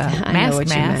 not like a mask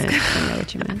mask. I know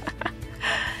what you meant.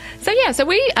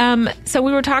 So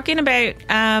we were talking about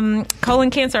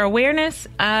colon cancer awareness,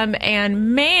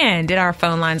 and man, did our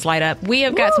phone lines light up. We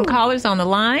have got some callers on the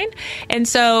line, and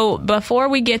so before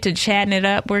we get to chatting it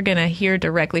up, we're going to hear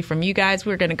directly from you guys.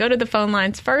 We're going to go to the phone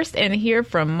lines first and hear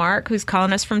from Mark, who's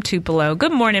calling us from Tupelo.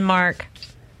 Good morning, Mark.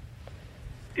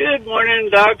 Good morning,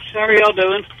 Docs. How are y'all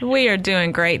doing? We are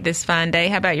doing great this fine day.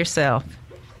 How about yourself?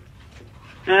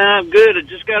 Good. I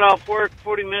just got off work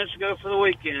 40 minutes ago for the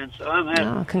weekend, so I'm happy.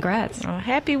 Oh, congrats. Oh,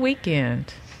 happy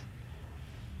weekend.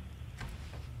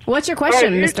 What's your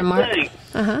question, right, Mr. Mark?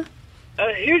 Uh-huh.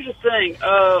 Here's the thing.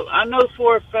 I know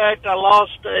for a fact I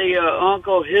lost a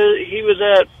uncle. He was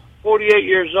at 48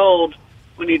 years old,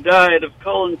 when he died of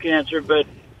colon cancer, but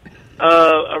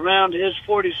around his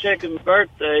 42nd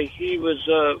birthday, he was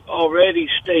already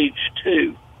stage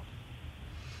 2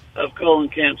 of colon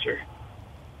cancer.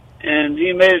 And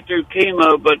he made it through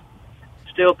chemo, but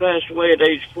still passed away at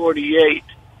age 48.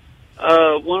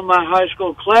 One of my high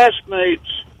school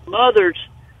classmates' mothers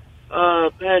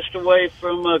passed away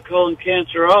from colon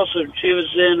cancer also. She was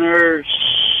in her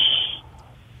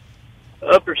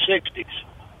upper 60s.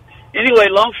 Anyway,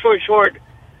 long story short,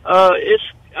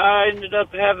 I ended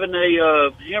up having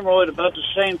a hemorrhoid about the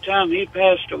same time he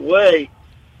passed away,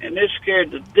 and this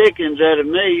scared the dickens out of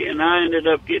me, and I ended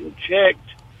up getting checked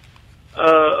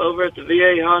over at the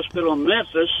VA hospital in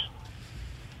Memphis,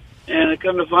 and I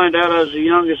come to find out I was the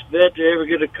youngest vet to ever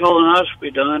get a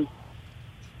colonoscopy done.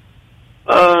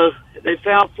 They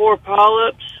found 4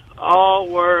 polyps. All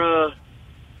were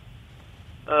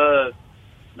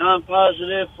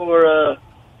non-positive for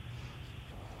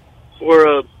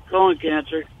colon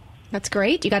cancer. That's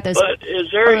great. You got those. But is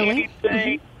there early?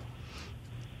 anything?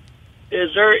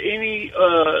 Is there any?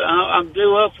 I'm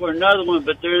due up for another one,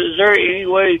 but is there any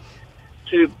way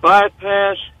to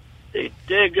bypass the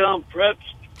daggum prep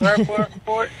work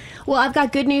for it? Well, I've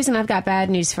got good news and I've got bad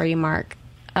news for you, Mark.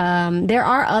 There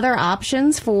are other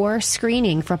options for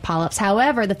screening for polyps.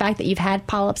 However, the fact that you've had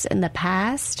polyps in the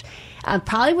past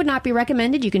probably would not be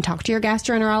recommended. You can talk to your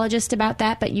gastroenterologist about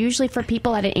that, but usually for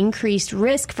people at an increased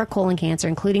risk for colon cancer,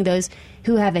 including those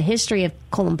who have a history of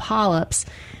colon polyps,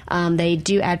 they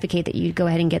do advocate that you go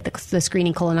ahead and get the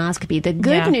screening colonoscopy. The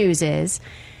good news is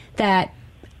that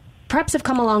preps have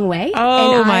come a long way.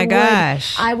 Oh, my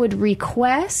gosh. I would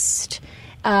request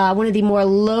one of the more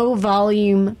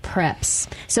low-volume preps.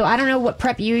 So I don't know what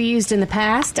prep you used in the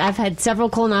past. I've had several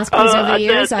colonoscopies over the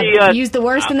years. I've used the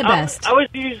worst and the best. I was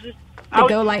using...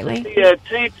 Go Lightly?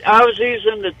 I was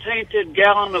using the tainted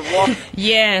gallon of water.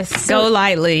 Yes, Go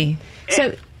Lightly.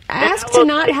 So ask to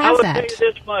not have I will that. tell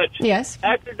you this much. Yes.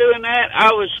 After doing that,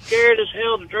 I was scared as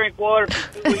hell to drink water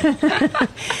for 2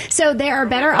 weeks. So there are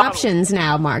better options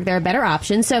now, Mark. There are better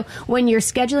options. So when you're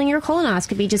scheduling your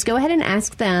colonoscopy, just go ahead and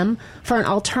ask them for an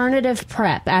alternative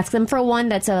prep. Ask them for one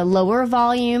that's a lower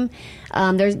volume.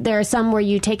 There are some where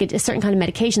you take a certain kind of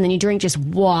medication, then you drink just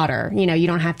water. You know, you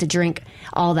don't have to drink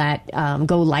all that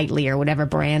Go Lightly or whatever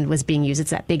brand was being used.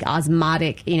 It's that big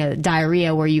osmotic,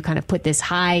 diarrhea where you kind of put this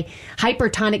high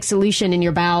hypertonic solution in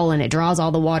your bowel and it draws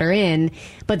all the water in.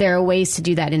 But there are ways to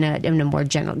do that in a more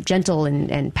gentle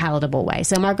and palatable way.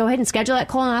 So, Mark, go ahead and schedule that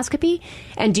colonoscopy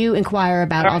and do inquire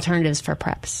about alternatives for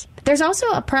preps. There's also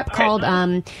a prep called...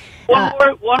 One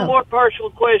more partial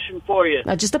question for you.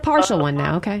 Just a partial one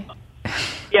now, okay.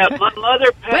 Yeah, my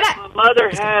mother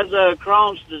has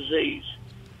Crohn's disease.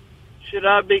 Should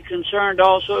I be concerned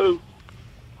also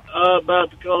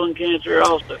about the colon cancer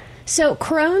also? So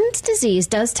Crohn's disease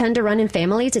does tend to run in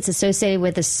families. It's associated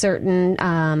with a certain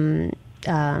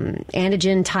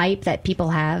antigen type that people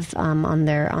have on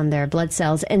their blood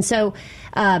cells, and so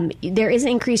there is an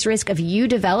increased risk of you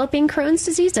developing Crohn's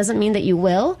disease. Doesn't mean that you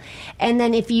will. And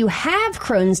then if you have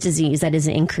Crohn's disease, that is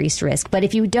an increased risk. But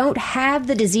if you don't have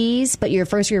the disease, but your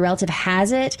first or your relative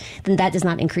has it, then that does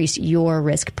not increase your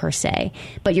risk per se.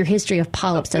 But your history of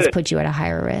polyps does put you at a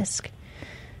higher risk.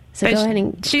 So but go ahead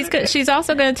and she's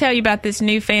also going to tell you about this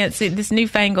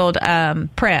newfangled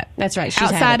prep. That's right.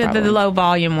 She's outside of the low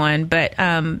volume one, but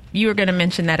you were going to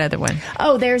mention that other one.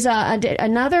 Oh, there's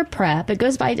another prep. It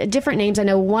goes by different names. I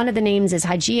know one of the names is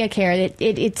Hygia Care.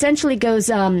 It essentially goes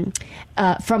from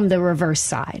the reverse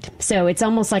side, so it's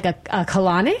almost like a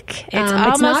colonic.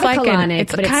 It's not a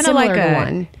colonic, but it's similar to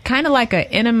one. Kind of like an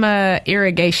enema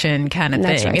irrigation kind of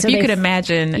thing. Right. If so you could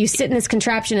imagine, you sit in this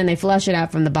contraption and they flush it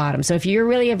out from the bottom. So if you're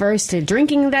really averse to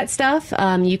drinking that stuff,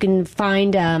 you can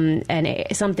find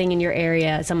something in your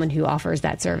area, someone who offers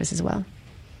that service as well.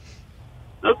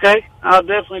 Okay, I'll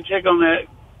definitely check on that.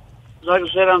 Like I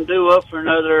said, I'm due up for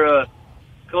another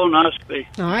colonoscopy.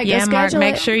 All right, yeah, Mark,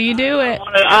 make sure you do it.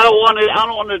 I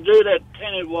don't want to do that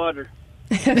tainted water.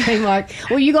 Okay, Mark.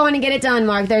 Well, you go on and get it done,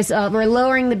 Mark. We're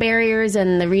lowering the barriers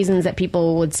and the reasons that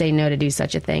people would say no to do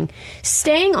such a thing.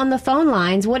 Staying on the phone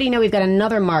lines, what do you know? We've got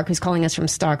another Mark who's calling us from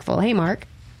Starkville. Hey, Mark.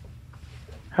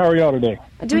 How are y'all today?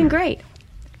 Doing great.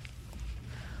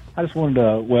 I just wanted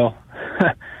to,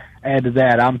 add to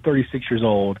that. I'm 36 years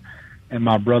old, and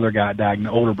my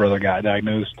older brother got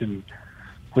diagnosed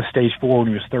with stage 4 when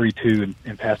he was 32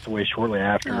 and passed away shortly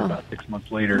after, about 6 months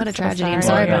later. What a tragedy. I'm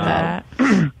sorry about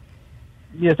that.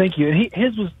 Yeah, thank you. And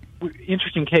his was an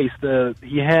interesting case.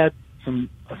 He had a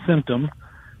symptom,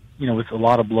 with a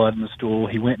lot of blood in the stool.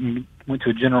 He went to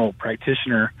a general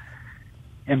practitioner,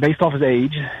 and based off his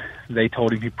age, they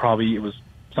told him it was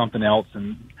something else,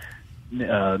 and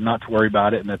not to worry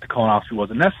about it and that the colonoscopy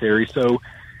wasn't necessary. So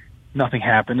nothing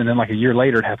happened. And then like a year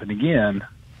later, it happened again.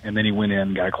 And then he went in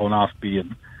and got a colonoscopy at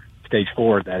stage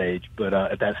 4 at that age,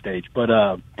 at that stage. But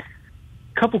a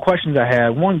couple questions I had.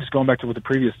 One, just going back to what the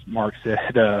previous Mark said.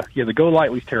 The Go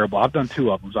Lightly is terrible. I've done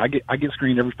 2 of them. So I get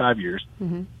screened every 5 years.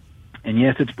 Mm-hmm. And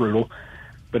yes, it's brutal.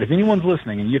 But if anyone's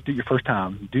listening and you have to do it your first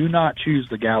time, do not choose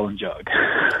the gallon jug.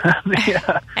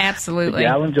 Absolutely. The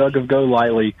gallon jug of Go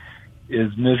Lightly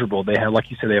is miserable. They have,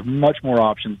 like you said, they have much more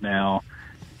options now.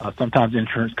 Sometimes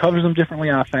insurance covers them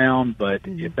differently, I found, but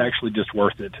it's actually just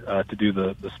worth it to do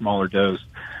the smaller dose.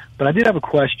 But I did have a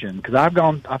question because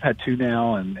I've had 2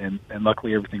 now, and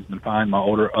luckily everything's been fine. My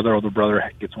older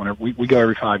brother gets one. We go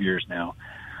every 5 years now.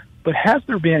 But has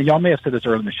there been? Y'all may have said this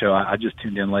earlier in the show. I just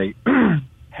tuned in late.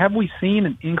 Have we seen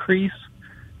an increase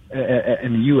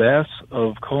in the U.S.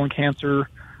 of colon cancer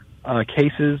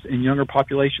cases in younger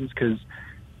populations? Because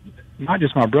not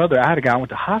just my brother, I had a guy I went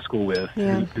to high school with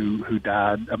who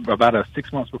died about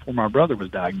 6 months before my brother was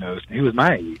diagnosed. And he was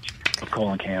my age of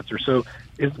colon cancer. So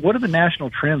what are the national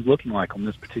trends looking like on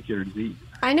this particular disease?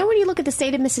 I know when you look at the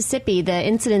state of Mississippi, the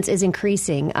incidence is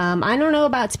increasing. I don't know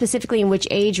about specifically in which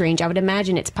age range. I would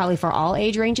imagine it's probably for all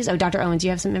age ranges. Oh, Dr. Owens, do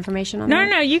you have some information on that?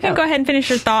 No, you can go ahead and finish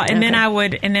your thought, and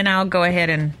then I'll go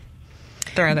ahead and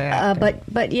throw that out there.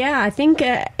 But yeah, I think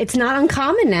it's not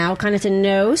uncommon now kind of to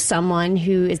know someone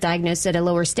who is diagnosed at a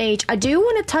lower stage. I do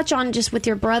want to touch on just with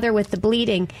your brother with the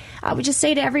bleeding. I would just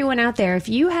say to everyone out there, if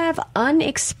you have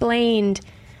unexplained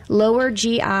lower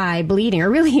GI bleeding or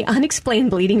really unexplained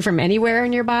bleeding from anywhere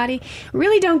in your body,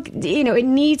 really don't, it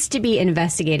needs to be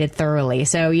investigated thoroughly.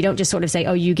 So you don't just sort of say,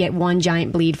 oh, you get one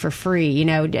giant bleed for free.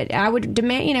 I would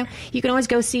demand, you can always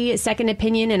go see a second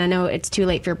opinion. And I know it's too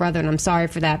late for your brother and I'm sorry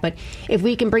for that. But if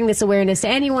we can bring this awareness to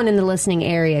anyone in the listening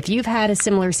area, if you've had a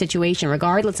similar situation,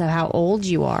 regardless of how old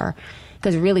you are,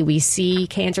 because really we see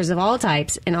cancers of all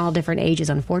types in all different ages,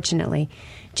 unfortunately.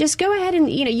 Just go ahead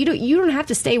and, you don't have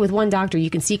to stay with one doctor. You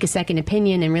can seek a second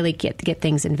opinion and really get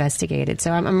things investigated. So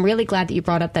I'm really glad that you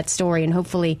brought up that story, and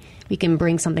hopefully we can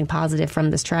bring something positive from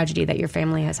this tragedy that your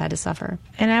family has had to suffer.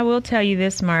 And I will tell you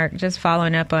this, Mark, just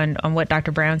following up on what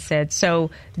Dr. Brown said. So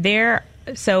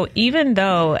even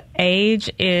though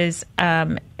age is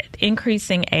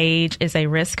increasing age is a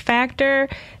risk factor,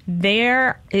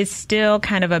 there is still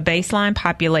kind of a baseline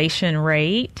population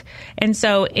rate. And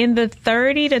so in the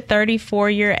 30 to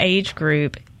 34 year age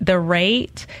group, the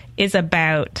rate is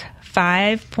about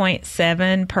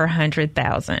 5.7 per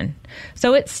 100,000.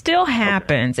 So it still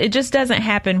happens. It just doesn't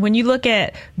happen. When you look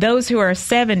at those who are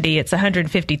 70, it's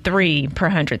 153 per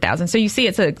 100,000. So you see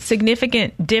it's a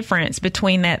significant difference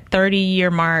between that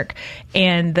 30-year mark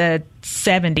and the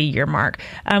 70-year mark.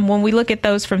 When we look at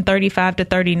those from 35 to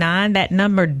 39, that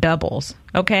number doubles.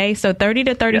 Okay, so 30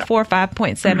 to 34,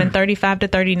 5.7, 35 to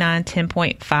 39,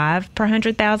 10.5 per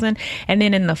 100,000. And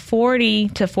then in the 40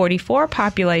 to 44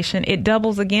 population, it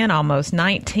doubles again almost,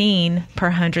 19 per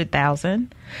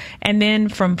 100,000. And then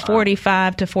from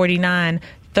 45 to 49,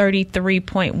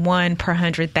 33.1 per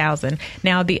 100,000.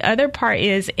 Now, the other part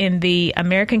is in the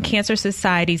American Cancer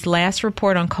Society's last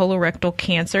report on colorectal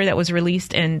cancer that was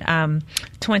released in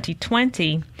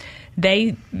 2020,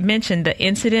 they mentioned the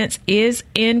incidence is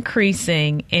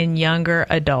increasing in younger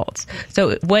adults.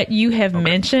 So what you have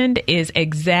mentioned is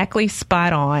exactly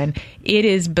spot on. It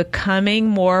is becoming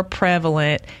more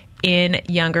prevalent in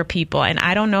younger people. And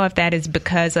I don't know if that is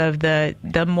because of the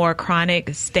more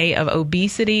chronic state of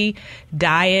obesity,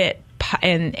 diet,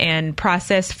 and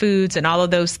processed foods and all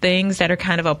of those things that are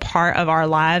kind of a part of our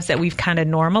lives that we've kind of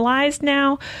normalized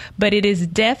now. But it is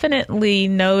definitely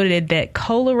noted that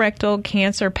colorectal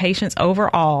cancer patients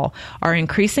overall are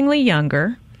increasingly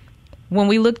younger. When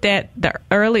we looked at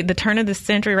the turn of the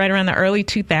century, right around the early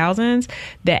 2000s,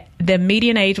 that the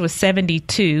median age was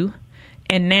 72.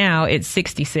 And now it's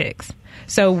 66.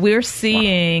 So we're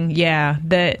seeing,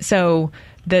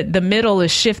 the middle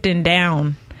is shifting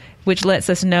down, which lets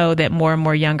us know that more and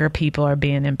more younger people are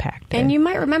being impacted. And you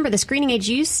might remember the screening age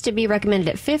used to be recommended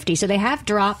at 50. So they have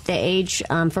dropped the age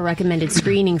for recommended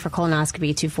screening for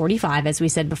colonoscopy to 45, as we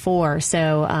said before.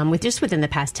 So within the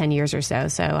past 10 years or so.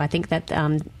 So I think that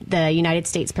the United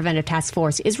States Preventive Task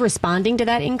Force is responding to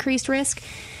that increased risk.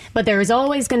 But there is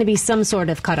always going to be some sort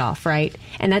of cutoff, right?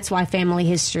 And that's why family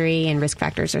history and risk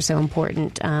factors are so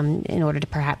important in order to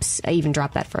perhaps even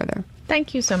drop that further.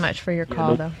 Thank you so much for your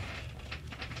call, though.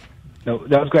 No,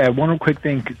 that was great. I have one quick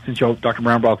thing, since Dr.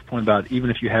 Brown brought up the point about even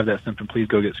if you have that symptom, please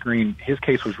go get screened. His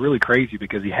case was really crazy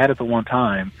because he had it the one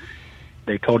time,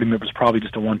 They told him it was probably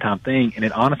just a one-time thing, and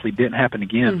it honestly didn't happen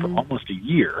again for almost a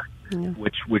year,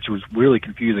 which was really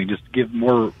confusing. Just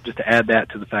to add that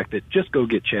to the fact that just go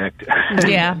get checked.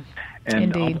 Yeah.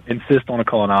 And insist on a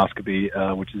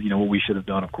colonoscopy, which is, what we should have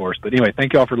done, of course. But anyway,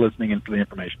 thank you all for listening and for the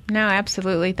information. No,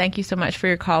 absolutely. Thank you so much for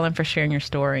your call and for sharing your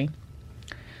story.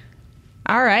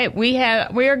 All right, we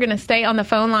are going to stay on the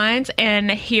phone lines and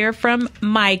hear from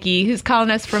Mikey, who's calling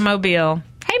us from Mobile.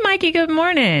 Hey, Mikey, good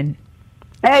morning.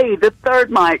 Hey, the third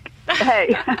Mike.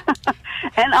 Hey.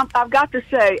 And I've got to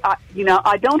say,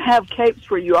 I don't have capes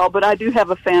for you all, but I do have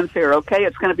a fanfare, okay?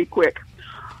 It's going to be quick.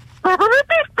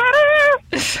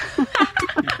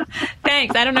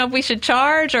 Thanks. I don't know if we should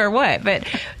charge or what, but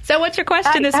so what's your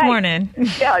question this morning?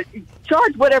 Yeah,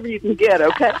 charge whatever you can get,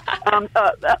 okay?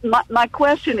 My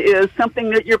question is something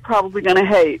that you're probably going to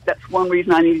hate. That's one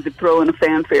reason I needed to throw in a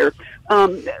fanfare,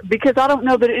 because I don't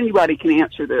know that anybody can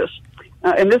answer this.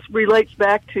 And this relates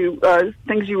back to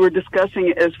things you were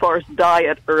discussing as far as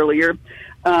diet earlier.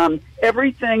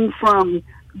 Everything from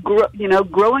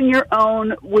growing your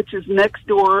own, which is next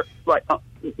door, like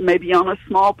maybe on a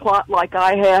small plot like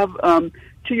I have,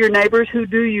 to your neighbors who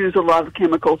do use a lot of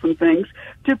chemicals and things,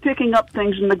 to picking up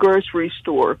things in the grocery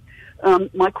store.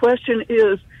 My question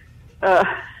is,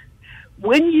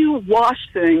 when you wash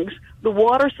things, the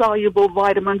water-soluble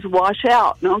vitamins wash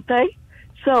out, don't they?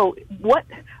 So what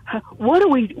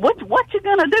you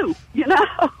gonna do?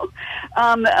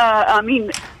 I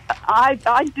mean,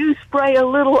 I do spray a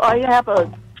little. I have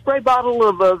a spray bottle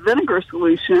of a vinegar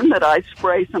solution that I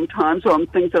spray sometimes on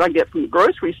things that I get from the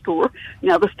grocery store.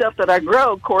 Now, the stuff that I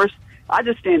grow, of course, I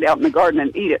just stand out in the garden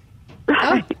and eat it.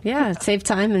 Oh, yeah, save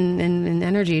time and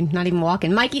energy, not even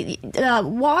walking. Mikey,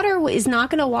 water is not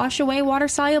going to wash away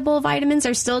water-soluble vitamins.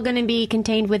 They're still going to be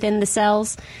contained within the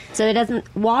cells. So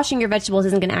washing your vegetables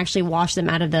isn't going to actually wash them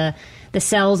out of the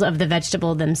cells of the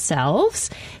vegetable themselves.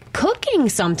 Cooking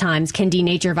sometimes can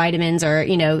denature vitamins or,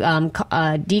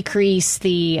 decrease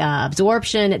the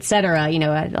absorption, et cetera,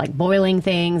 like boiling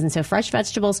things. And so fresh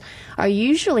vegetables are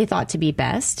usually thought to be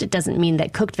best. It doesn't mean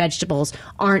that cooked vegetables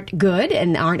aren't good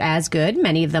and aren't as good.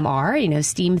 Many of them are,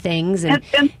 steam things. And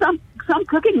some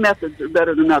cooking methods are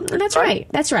better than others. That's right.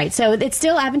 That's right. So it's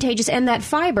still advantageous. And that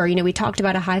fiber, we talked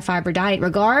about a high fiber diet,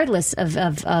 regardless of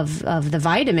the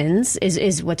vitamins,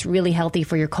 is what's really healthy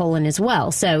for your colon as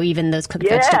well. So even those cooked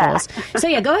vegetables.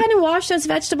 So go ahead and wash those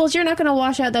vegetables. You're not going to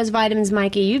wash out those vitamins,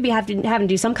 Mikey. You'd be having to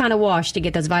do some kind of wash to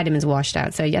get those vitamins washed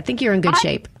out. So I think you're in good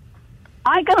shape.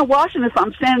 I ain't going to wash them if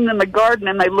I'm standing in the garden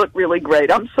and they look really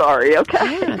great. I'm sorry,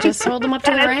 okay? Yeah, just hold them up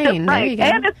to the rain. There you go.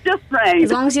 And it's just rain.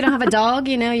 As long as you don't have a dog,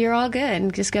 you're all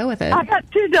good. Just go with it. I got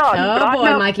 2 dogs. Oh,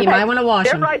 boy, Mikey, you might want to wash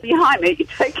them. They're right behind me.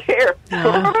 Take care.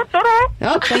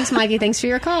 Oh, thanks, Mikey. Thanks for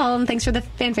your call, and thanks for the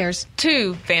fanfares.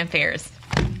 2 fanfares.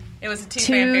 It was a 2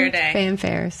 fanfare day. 2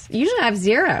 fanfares. Usually I have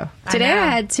 0. Today I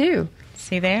had 2.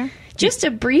 See there? Just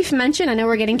a brief mention. I know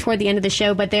we're getting toward the end of the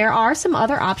show, but there are some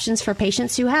other options for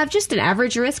patients who have just an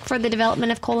average risk for the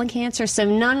development of colon cancer. So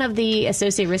none of the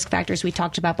associated risk factors we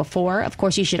talked about before. Of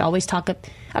course, you should always talk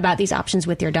about these options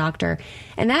with your doctor.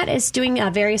 And that is doing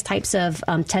various types of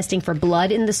testing for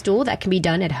blood in the stool that can be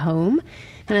done at home.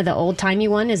 Kind of the old-timey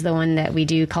one is the one that we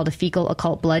do called a fecal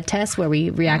occult blood test, where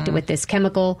we react it with this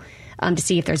chemical to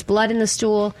see if there's blood in the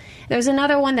stool. There's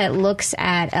another one that looks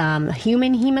at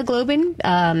human hemoglobin.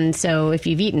 So if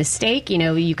you've eaten a steak,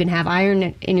 you can have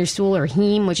iron in your stool, or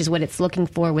heme, which is what it's looking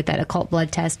for with that occult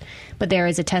blood test. But there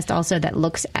is a test also that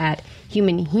looks at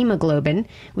human hemoglobin,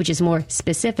 which is more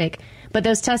specific. But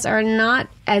those tests are not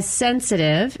as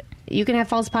sensitive. You can have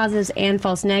false positives and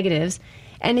false negatives.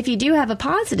 And if you do have a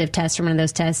positive test from one of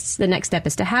those tests, the next step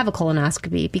is to have a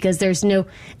colonoscopy, because there's no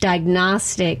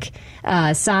diagnostic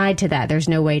side to that. There's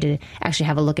no way to actually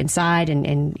have a look inside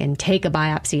and take a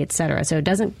biopsy, et cetera. So it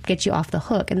doesn't get you off the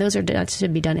hook. And those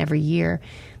should be done every year.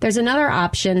 There's another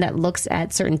option that looks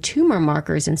at certain tumor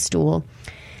markers in stool.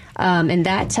 And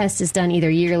that test is done either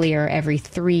yearly or every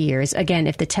 3 years. Again,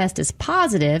 if the test is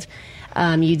positive,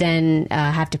 you then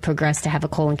have to progress to have a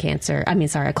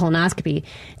colonoscopy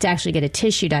to actually get a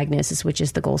tissue diagnosis, which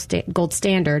is the gold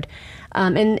standard.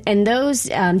 And those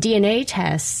DNA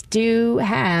tests do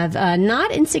have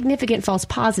not insignificant false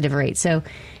positive rates. So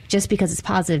just because it's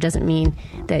positive doesn't mean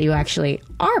that you actually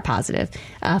are positive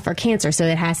for cancer. So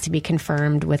it has to be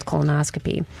confirmed with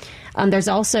colonoscopy. There's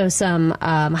also some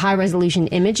high-resolution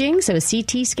imaging, so a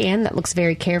CT scan that looks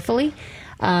very carefully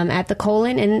at the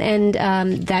colon,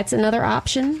 and that's another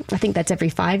option. I think that's every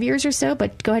 5 years or so,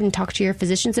 but go ahead and talk to your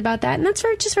physicians about that. And that's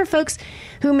just for folks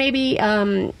who maybe,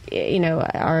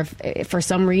 are for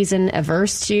some reason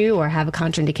averse to or have a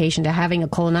contraindication to having a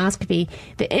colonoscopy.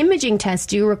 The imaging tests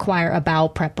do require a bowel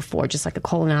prep before, just like a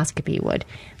colonoscopy would.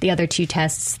 The other two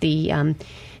tests, the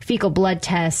fecal blood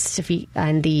test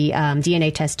and the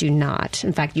DNA test, do not.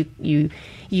 In fact, you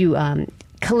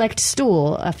collect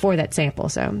stool for that sample,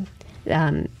 so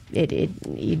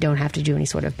you don't have to do any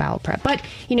sort of bowel prep. But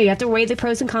you have to weigh the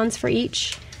pros and cons for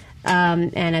each.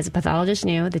 And as a pathologist,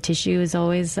 the tissue is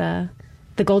always the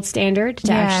gold standard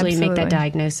to actually make that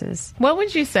diagnosis. What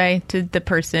would you say to the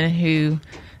person who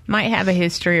might have a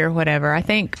history or whatever? I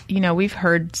think, we've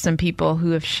heard some people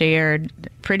who have shared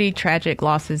pretty tragic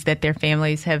losses that their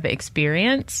families have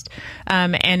experienced,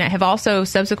 and have also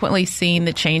subsequently seen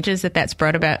the changes that's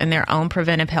brought about in their own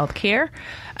preventive health care.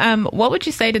 What would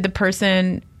you say to the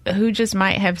person who just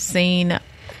might have seen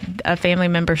a family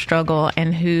member struggle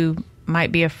and who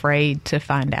might be afraid to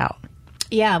find out?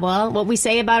 Yeah, well, what we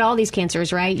say about all these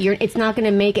cancers, right? It's not going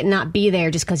to make it not be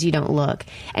there just because you don't look.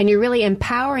 And you're really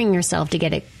empowering yourself to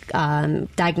get it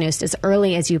diagnosed as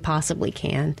early as you possibly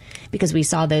can, because we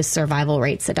saw those survival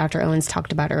rates that Dr. Owens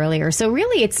talked about earlier. So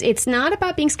really, it's not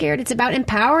about being scared. It's about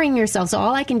empowering yourself. So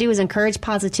all I can do is encourage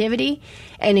positivity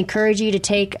and encourage you to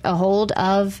take a hold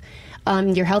of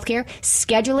your healthcare.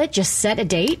 Schedule it. Just set a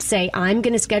date. Say, I'm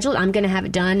going to schedule it. I'm going to have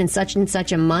it done in such and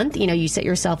such a month. You set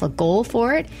yourself a goal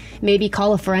for it. Maybe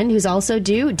call a friend who's also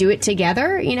due. Do it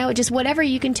together. Just whatever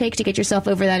you can take to get yourself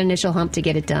over that initial hump to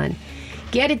get it done.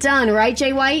 Get it done, right,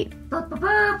 Jay White? We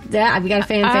got a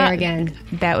fanfare again.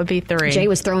 That would be 3. Jay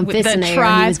was throwing fists in the air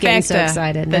and he was getting so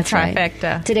excited. That's trifecta.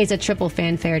 Right. Today's a triple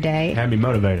fanfare day. Had me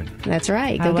motivated. That's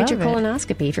right. Go get your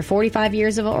colonoscopy. If you're 45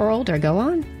 years or older, go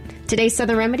on. Today's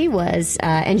Southern Remedy was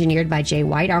engineered by Jay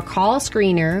White. Our call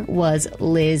screener was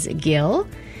Liz Gill.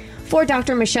 For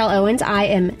Dr. Michelle Owens, I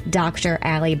am Dr.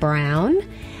 Allie Brown.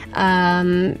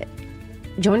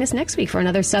 Join us next week for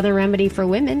another Southern Remedy for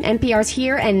Women. NPR's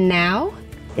Here and Now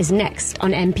is next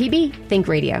on MPB Think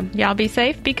Radio. Y'all be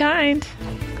safe, be kind.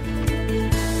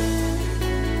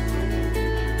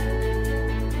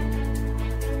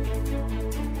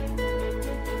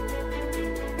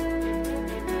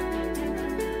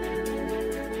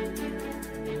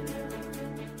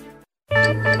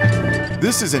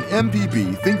 This is an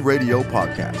MPB Think Radio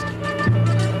podcast.